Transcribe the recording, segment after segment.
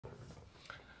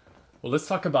Well, let's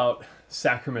talk about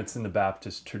sacraments in the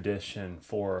Baptist tradition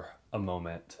for a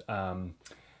moment.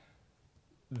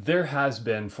 There has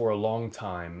been for a long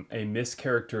time a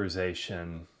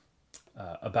mischaracterization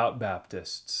about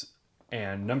Baptists.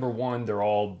 And number one, they're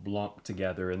all lumped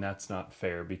together, and that's not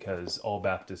fair because all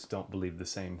Baptists don't believe the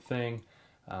same thing,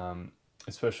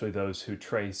 especially those who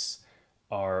trace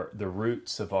the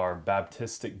roots of our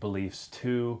Baptistic beliefs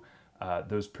to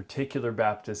those particular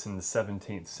Baptists in the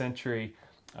 17th century.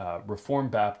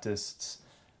 Reformed Baptists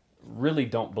really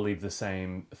don't believe the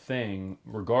same thing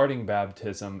regarding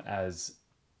baptism as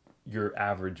your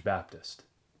average Baptist.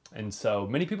 And so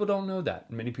many people don't know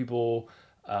that. Many people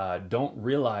don't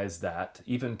realize that.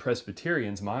 Even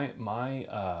Presbyterians,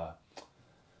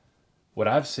 what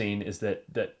I've seen is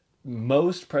that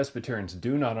most Presbyterians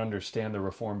do not understand the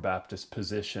Reformed Baptist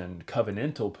position,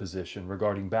 covenantal position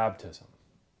regarding baptism.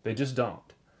 They just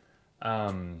don't.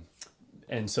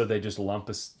 And so they just lump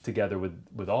us together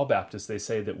with all Baptists. They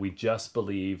say that we just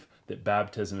believe that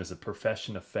baptism is a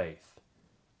profession of faith.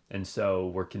 And so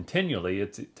we're continually,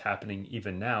 it's happening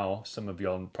even now. Some of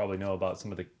y'all probably know about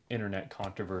some of the internet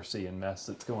controversy and mess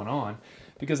that's going on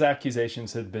because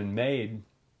accusations have been made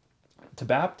to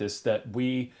Baptists that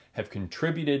we have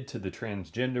contributed to the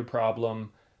transgender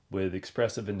problem with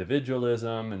expressive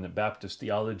individualism and that Baptist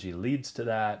theology leads to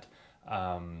that.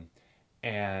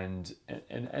 And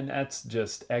that's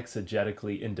just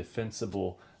exegetically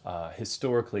indefensible,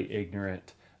 historically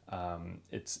ignorant.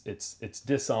 It's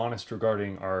dishonest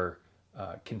regarding our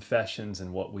confessions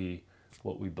and what we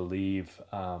believe.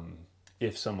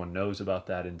 If someone knows about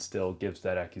that and still gives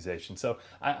that accusation, so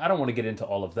I don't want to get into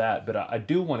all of that, but I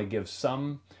do want to give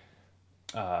some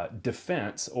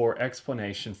defense or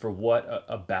explanation for what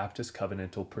a Baptist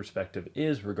covenantal perspective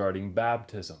is regarding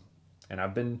baptism. And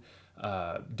I've been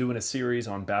doing a series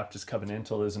on Baptist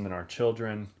covenantalism in our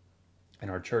children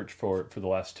in our church for the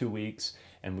last 2 weeks,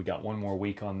 and we got one more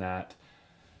week on that.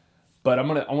 But I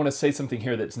want to say something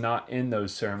here that's not in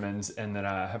those sermons and that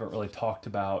I haven't really talked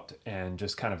about, and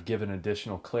just kind of give an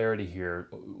additional clarity here.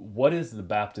 What is the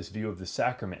Baptist view of the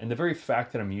sacrament? And the very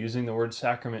fact that I'm using the word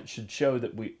sacrament should show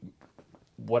that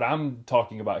what I'm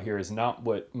talking about here is not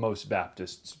what most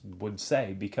Baptists would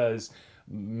say, because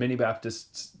many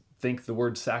Baptists think the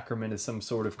word sacrament is some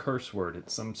sort of curse word.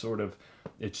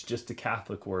 It's just a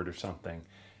Catholic word or something.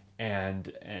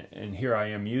 And here I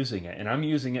am using it. And I'm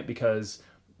using it because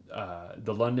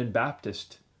the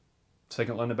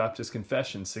Second London Baptist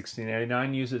Confession,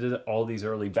 1689, uses it. All these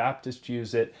early Baptists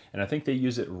use it. And I think they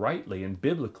use it rightly and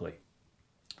biblically.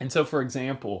 And so, for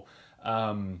example,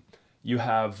 you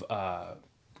have,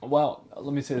 well,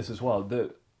 let me say this as well.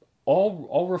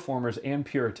 All Reformers and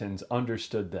Puritans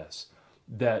understood this,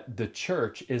 that the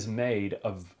church is made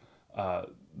of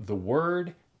the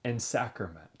word and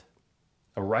sacrament,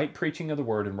 a right preaching of the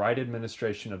word and right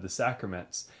administration of the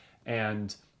sacraments,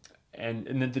 and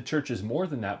that the church is more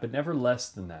than that, but never less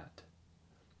than that.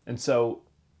 And so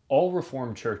all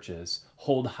Reformed churches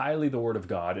hold highly the word of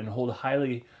God and hold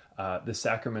highly the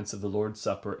sacraments of the Lord's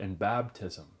Supper and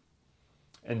baptism.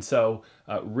 And so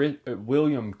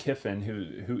William Kiffin,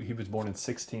 who he was born in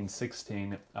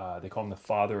 1616, they call him the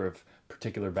father of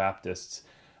particular Baptists.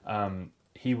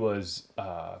 He once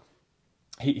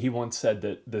said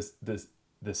that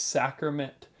the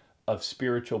sacrament of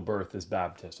spiritual birth is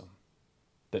baptism.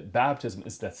 That baptism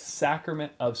is the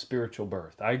sacrament of spiritual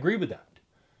birth. I agree with that.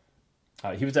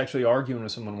 He was actually arguing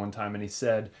with someone one time, and he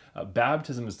said,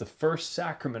 baptism is the first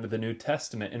sacrament of the New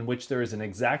Testament in which there is an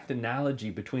exact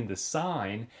analogy between the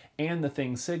sign and the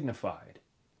thing signified.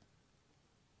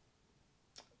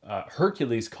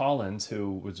 Hercules Collins,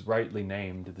 who was rightly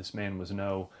named, this man was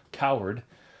no coward,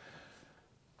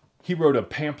 he wrote a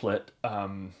pamphlet,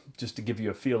 just to give you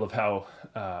a feel of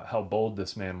how bold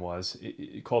this man was,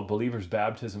 called Believer's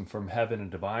Baptism from Heaven, a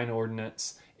Divine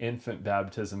Ordinance, Infant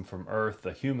Baptism from Earth,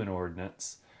 a Human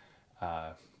Ordinance.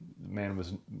 The man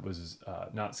was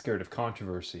not scared of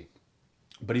controversy.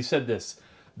 But he said this: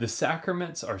 the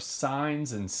sacraments are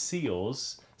signs and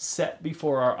seals set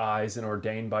before our eyes and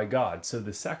ordained by God. So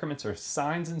the sacraments are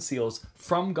signs and seals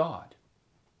from God.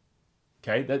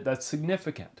 Okay, that's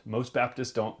significant. Most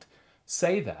Baptists don't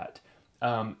say that.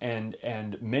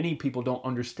 And many people don't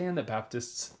understand that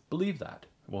Baptists believe that.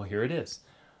 Well, here it is.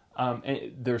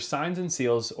 They're signs and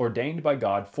seals ordained by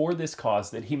God for this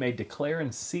cause, that he may declare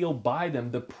and seal by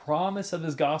them the promise of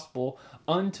his gospel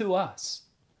unto us.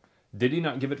 Did he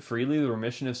not give it freely, the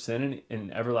remission of sin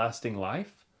and everlasting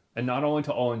life? And not only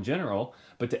to all in general,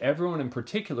 but to everyone in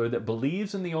particular that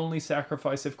believes in the only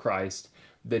sacrifice of Christ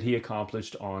that he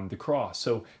accomplished on the cross.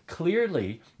 So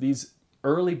clearly, these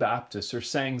early Baptists are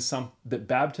saying that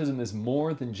baptism is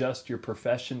more than just your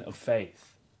profession of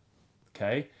faith.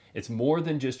 Okay? It's more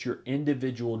than just your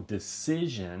individual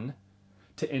decision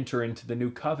to enter into the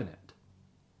new covenant.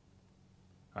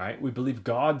 All right? We believe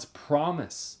God's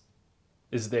promise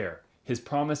is there. His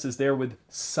promise is there with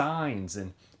signs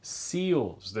and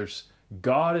seals.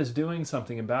 God is doing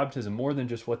something in baptism more than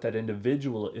just what that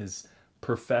individual is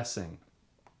professing.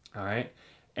 All right?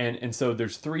 And so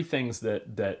there's three things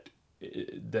that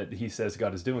he says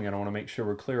God is doing, and I want to make sure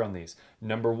we're clear on these.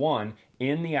 Number one,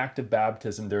 in the act of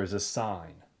baptism, there is a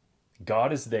sign.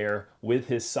 God is there with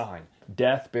his sign.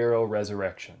 Death, burial,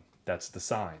 resurrection. That's the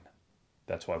sign.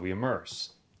 That's why we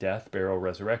immerse. Death, burial,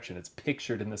 resurrection. It's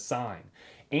pictured in the sign.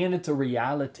 And it's a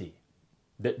reality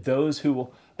that those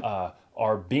who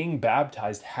are being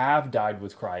baptized have died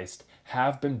with Christ,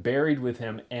 have been buried with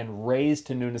him, and raised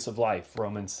to newness of life,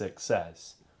 Romans 6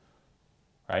 says.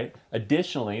 Right?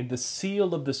 Additionally, the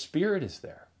seal of the Spirit is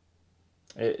there.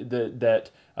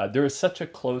 There is such a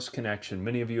close connection.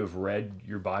 Many of you have read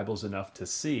your Bibles enough to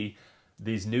see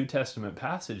these New Testament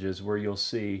passages where you'll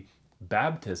see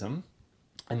baptism,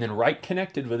 and then right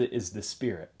connected with it is the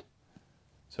Spirit.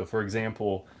 So for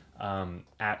example,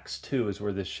 Acts 2 is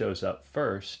where this shows up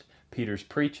first. Peter's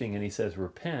preaching and he says,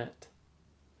 repent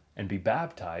and be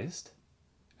baptized,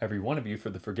 every one of you, for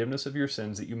the forgiveness of your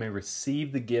sins, that you may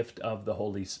receive the gift of the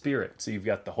Holy Spirit. So you've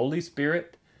got the Holy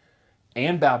Spirit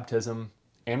and baptism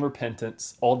and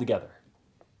repentance all together,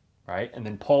 right? And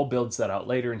then Paul builds that out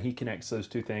later and he connects those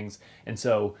two things. And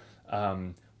so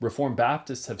Reformed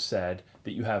Baptists have said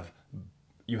that you have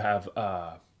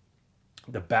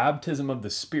the baptism of the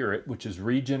Spirit, which is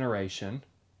regeneration,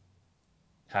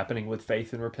 happening with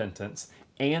faith and repentance,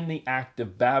 and the act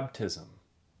of baptism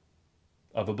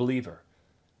of a believer,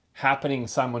 happening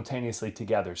simultaneously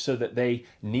together, so that they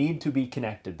need to be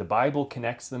connected. The Bible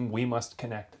connects them, we must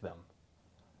connect them.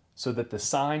 So that the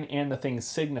sign and the things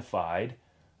signified,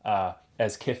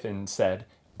 as Kiffin said,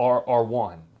 are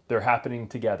one. They're happening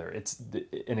together. It's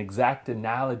an exact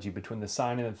analogy between the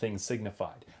sign and the things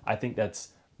signified. I think that's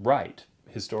right.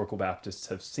 Historical Baptists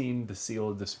have seen the seal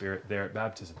of the Spirit there at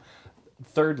baptism.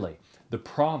 Thirdly, the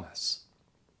promise.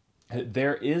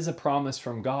 There is a promise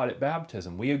from God at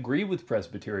baptism. We agree with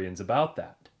Presbyterians about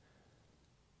that.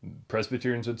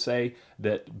 Presbyterians would say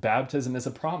that baptism is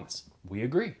a promise. We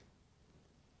agree.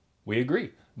 We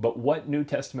agree. But what New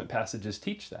Testament passages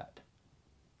teach that?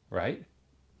 Right?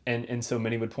 And so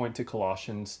many would point to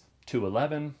Colossians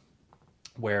 2:11,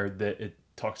 where it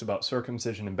talks about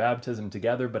circumcision and baptism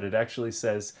together, but it actually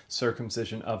says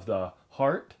circumcision of the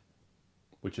heart,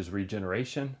 which is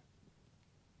regeneration.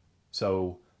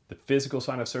 So the physical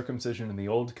sign of circumcision in the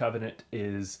Old Covenant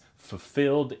is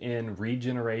fulfilled in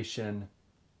regeneration,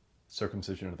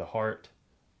 circumcision of the heart.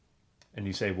 And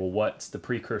you say, well, what's the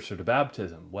precursor to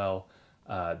baptism? Well,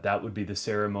 that would be the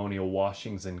ceremonial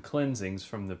washings and cleansings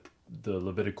from the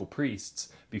Levitical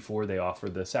priests before they offer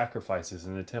the sacrifices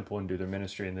in the temple and do their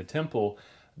ministry in the temple,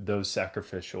 those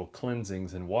sacrificial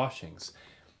cleansings and washings.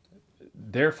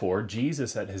 Therefore,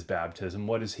 Jesus at his baptism,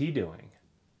 what is he doing?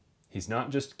 He's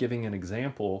not just giving an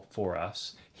example for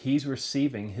us. He's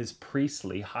receiving his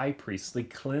priestly, high priestly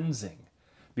cleansing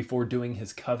before doing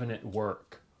his covenant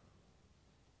work,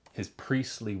 his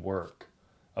priestly work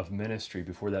of ministry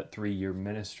before that 3-year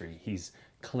ministry. He's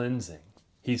cleansing.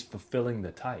 He's fulfilling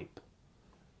the type.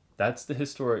 That's the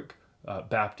historic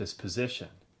Baptist position.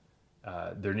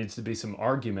 There needs to be some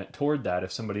argument toward that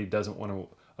if somebody doesn't want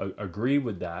to agree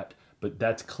with that. But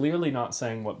that's clearly not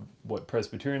saying what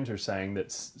Presbyterians are saying,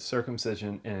 that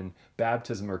circumcision and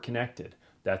baptism are connected.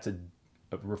 That's a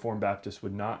Reformed Baptist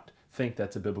would not think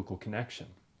that's a biblical connection.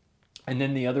 And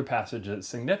then the other passage that's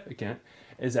significant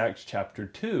is Acts chapter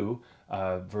 2,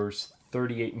 verse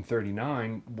 38 and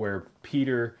 39, where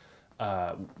Peter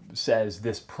says,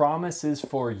 this promise is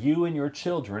for you and your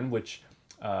children, which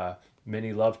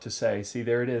many love to say, see,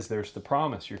 there it is, there's the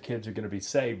promise. Your kids are going to be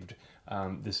saved.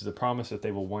 This is a promise that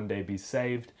they will one day be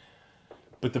saved.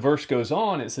 But the verse goes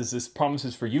on, it says, this promise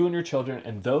is for you and your children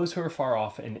and those who are far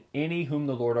off, and any whom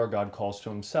the Lord our God calls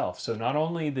to himself. So not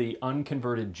only the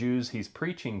unconverted Jews he's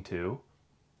preaching to,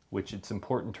 which it's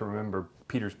important to remember,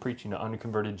 Peter's preaching to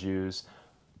unconverted Jews,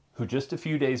 who just a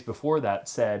few days before that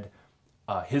said,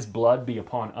 his blood be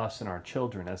upon us and our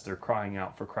children, as they're crying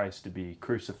out for Christ to be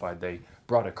crucified. They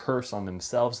brought a curse on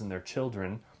themselves and their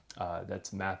children.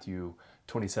 That's Matthew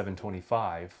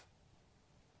 27:25.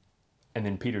 And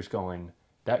then Peter's going,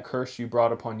 that curse you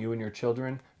brought upon you and your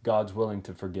children, God's willing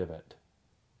to forgive it.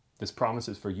 This promise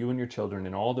is for you and your children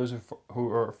and all those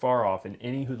who are far off, and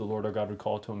any who the Lord our God would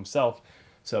call to himself.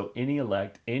 So any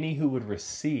elect, any who would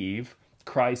receive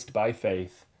Christ by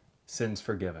faith, sins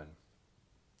forgiven.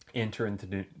 Enter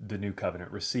into the new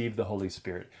covenant. Receive the Holy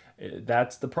Spirit.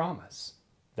 That's the promise.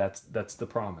 That's the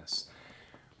promise.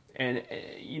 And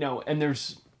and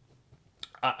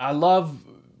I love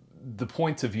the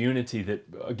points of unity that,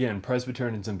 again,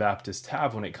 Presbyterians and Baptists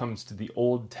have when it comes to the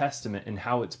Old Testament and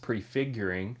how it's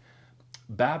prefiguring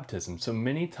baptism. So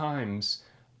many times,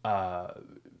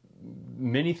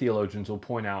 many theologians will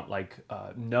point out, like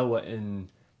Noah in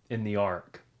the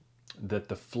ark, that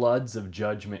the floods of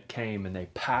judgment came and they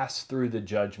passed through the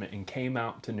judgment and came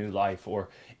out to new life, or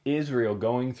Israel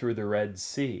going through the Red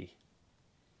Sea,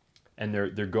 and they're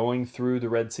going through the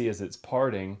Red Sea as it's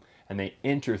parting, and they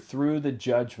enter through the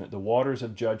judgment, the waters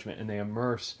of judgment, and they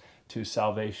immerse to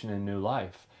salvation and new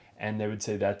life. And they would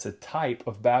say that's a type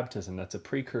of baptism. That's a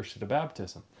precursor to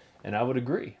baptism. And I would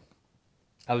agree.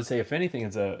 I would say, if anything,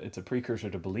 it's a precursor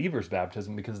to believers'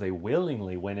 baptism, because they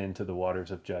willingly went into the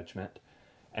waters of judgment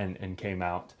and came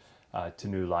out to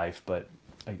new life. But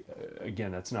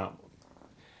again, that's not...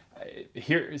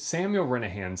 Here, Samuel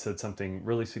Renahan said something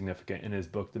really significant in his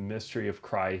book, The Mystery of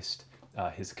Christ,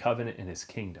 His Covenant and His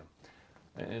Kingdom.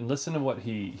 And listen to what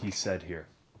he said here.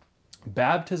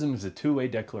 Baptism is a two-way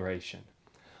declaration.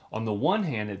 On the one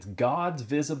hand, it's God's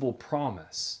visible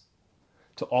promise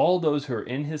to all those who are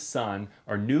in His Son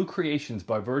are new creations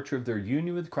by virtue of their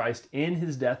union with Christ in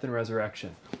His death and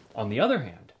resurrection. On the other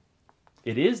hand,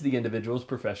 it is the individual's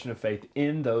profession of faith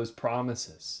in those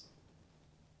promises.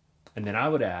 And then I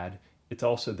would add, it's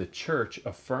also the church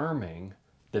affirming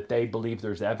that they believe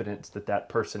there's evidence that that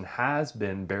person has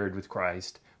been buried with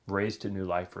Christ, raised to new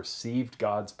life, received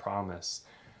God's promise,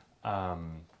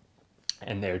 and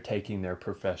they're taking their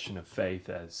profession of faith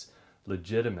as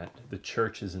legitimate. The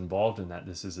church is involved in that.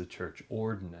 This is a church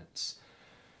ordinance.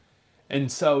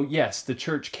 And so, yes, the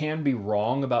church can be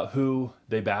wrong about who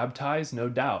they baptize, no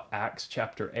doubt. Acts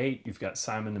chapter 8, you've got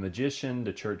Simon the magician.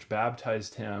 The church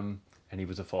baptized him, and he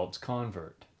was a false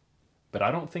convert. But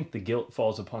I don't think the guilt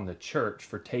falls upon the church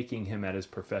for taking him at his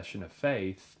profession of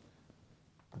faith.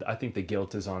 I think the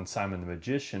guilt is on Simon the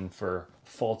magician for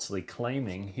falsely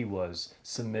claiming he was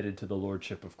submitted to the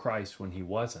lordship of Christ when he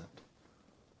wasn't.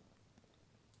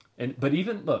 But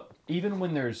even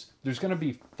when there's going to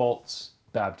be false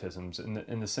baptisms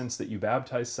in the sense that you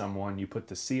baptize someone, you put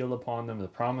the seal upon them, the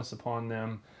promise upon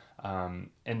them,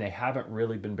 and they haven't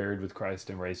really been buried with Christ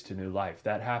and raised to new life.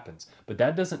 That happens. But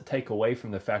that doesn't take away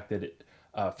from the fact that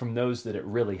from those that it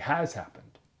really has happened.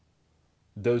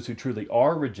 Those who truly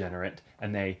are regenerate,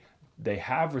 and they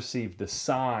have received the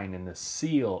sign and the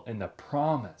seal and the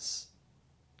promise.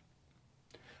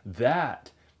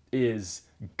 That is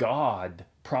God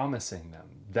promising them.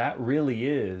 That really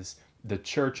is the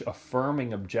church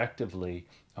affirming objectively,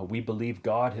 we believe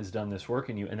God has done this work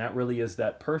in you. And that really is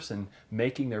that person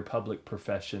making their public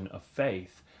profession of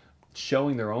faith,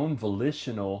 showing their own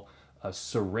volitional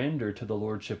surrender to the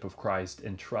lordship of Christ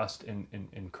and trust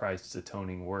in Christ's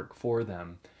atoning work for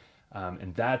them.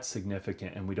 And that's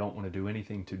significant, and we don't want to do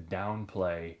anything to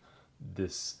downplay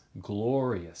this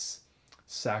glorious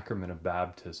sacrament of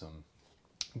baptism.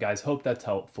 Guys, hope that's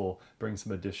helpful. Bring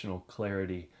some additional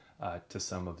clarity to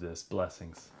some of this.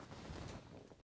 Blessings.